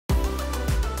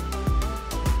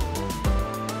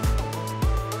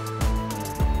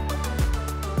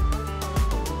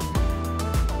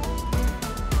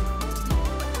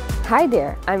Hi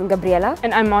there, I'm Gabriella.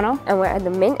 And I'm Mona. And we're at the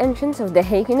main entrance of the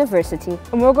Hague University.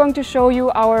 And we're going to show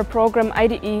you our program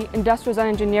IDE, Industrial Design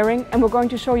Engineering, and we're going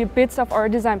to show you bits of our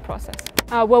design process.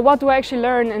 Well, what do I actually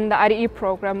learn in the IDE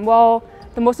program? Well,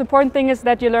 the most important thing is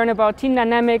that you learn about team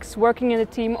dynamics, working in a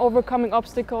team, overcoming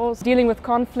obstacles, dealing with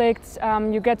conflicts.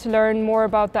 You get to learn more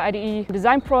about the IDE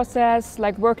design process,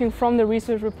 like working from the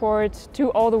research report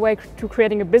to all the way to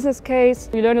creating a business case.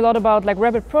 You learn a lot about like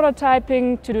rapid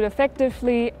prototyping to do it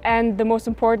effectively, and the most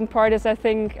important part is, I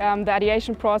think, the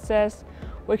ideation process,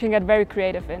 we can get very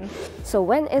creative in. So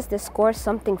when is this course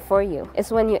something for you?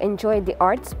 It's when you enjoy the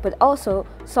arts, but also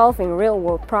solving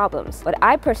real-world problems. What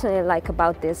I personally like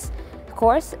about this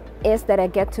course is that I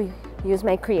get to use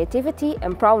my creativity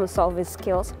and problem-solving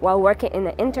skills while working in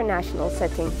an international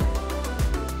setting.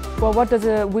 Well, what does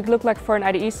a week look like for an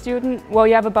IDE student? Well,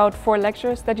 you have about 4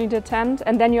 lectures that you need to attend,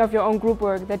 and then you have your own group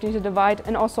work that you need to divide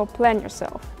and also plan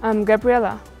yourself.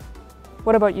 Gabriella,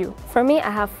 what about you? For me,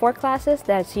 I have 4 classes.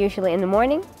 That's usually in the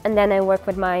morning, and then I work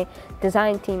with my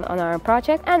design team on our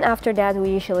project, and after that we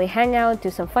usually hang out, do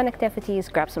some fun activities,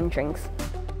 grab some drinks.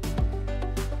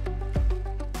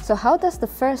 So how does the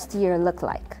first year look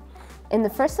like? In the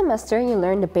first semester, you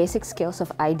learn the basic skills of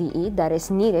IDE that is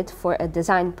needed for a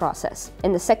design process.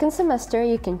 In the second semester,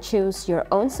 you can choose your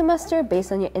own semester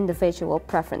based on your individual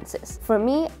preferences. For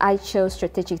me, I chose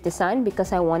strategic design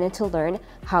because I wanted to learn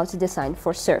how to design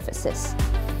for services.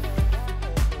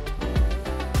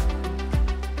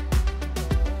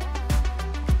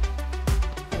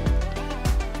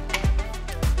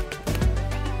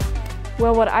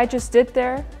 Well, what I just did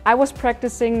there, I was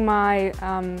practicing my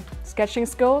sketching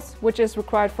skills, which is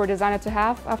required for a designer to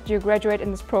have after you graduate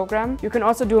in this program. You can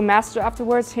also do a master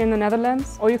afterwards here in the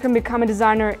Netherlands, or you can become a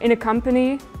designer in a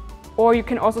company, or you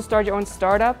can also start your own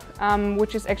startup,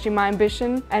 which is actually my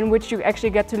ambition, and which you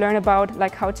actually get to learn about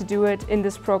like how to do it in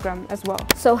this program as well.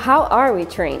 So how are we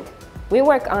trained? We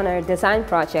work on our design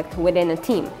project within a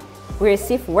team. We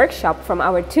receive workshops from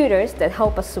our tutors that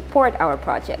help us support our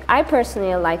project. I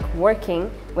personally like working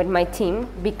with my team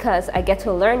because I get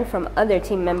to learn from other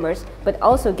team members, but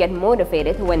also get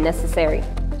motivated when necessary.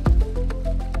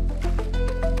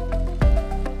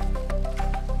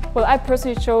 Well, I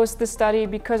personally chose this study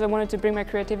because I wanted to bring my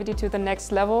creativity to the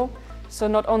next level. So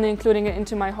not only including it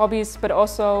into my hobbies, but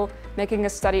also making a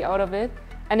study out of it.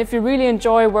 And if you really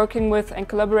enjoy working with and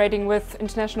collaborating with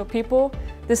international people,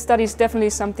 this study is definitely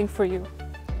something for you.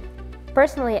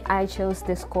 Personally, I chose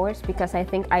this course because I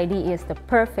think IDE is the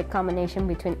perfect combination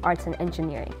between arts and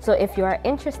engineering. So if you are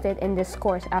interested in this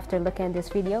course after looking at this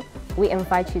video, we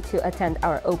invite you to attend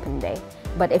our open day.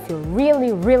 But if you're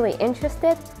really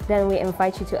interested, then we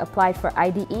invite you to apply for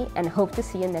IDE and hope to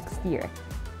see you next year.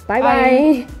 Bye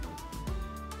bye!